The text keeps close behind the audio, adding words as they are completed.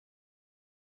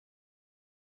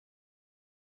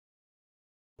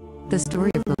The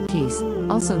story of Bilqis,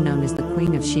 also known as the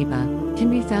Queen of Sheba, can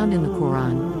be found in the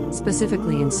Quran,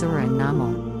 specifically in Surah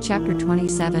An-Naml, chapter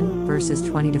 27, verses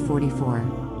 20 to 44.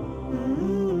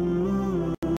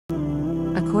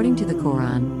 According to the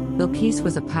Quran, Bilqis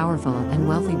was a powerful and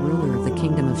wealthy ruler of the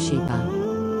kingdom of Sheba.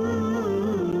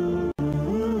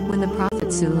 When the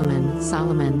prophet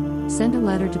Solomon, sent a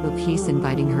letter to Bilqis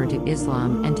inviting her to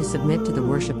Islam and to submit to the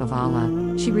worship of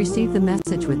Allah, she received the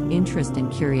message with interest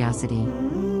and curiosity.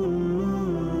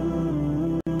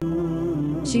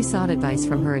 She sought advice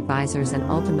from her advisors and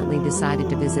ultimately decided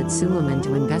to visit Solomon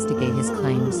to investigate his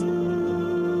claims.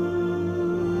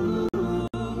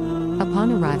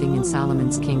 Upon arriving in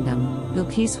Solomon's kingdom,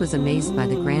 Bilqis was amazed by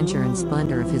the grandeur and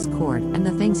splendor of his court and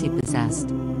the things he possessed.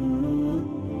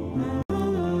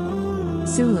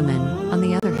 Solomon, on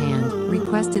the other hand,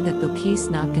 requested that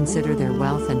Bilqis not consider their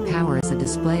wealth and power as a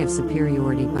display of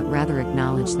superiority but rather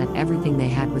acknowledge that everything they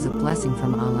had was a blessing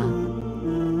from Allah.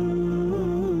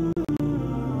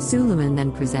 Solomon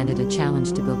then presented a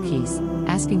challenge to Bilqis,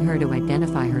 asking her to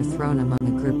identify her throne among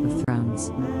a group of thrones.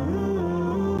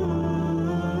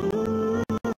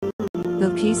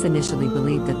 Bilqis initially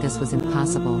believed that this was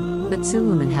impossible, but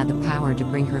Solomon had the power to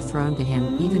bring her throne to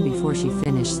him even before she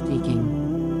finished speaking.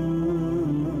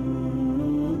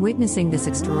 Witnessing this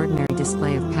extraordinary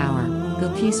display of power,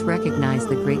 Bilqis recognized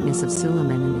the greatness of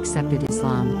Solomon and accepted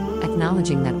Islam,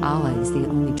 acknowledging that Allah is the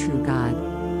only true God.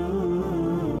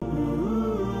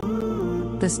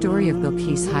 The story of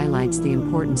Bilqis highlights the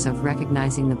importance of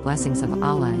recognizing the blessings of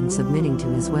Allah and submitting to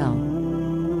His will.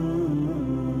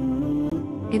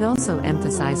 It also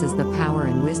emphasizes the power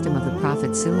and wisdom of the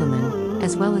Prophet Solomon,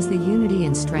 as well as the unity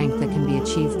and strength that can be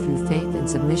achieved through faith and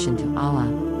submission to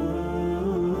Allah.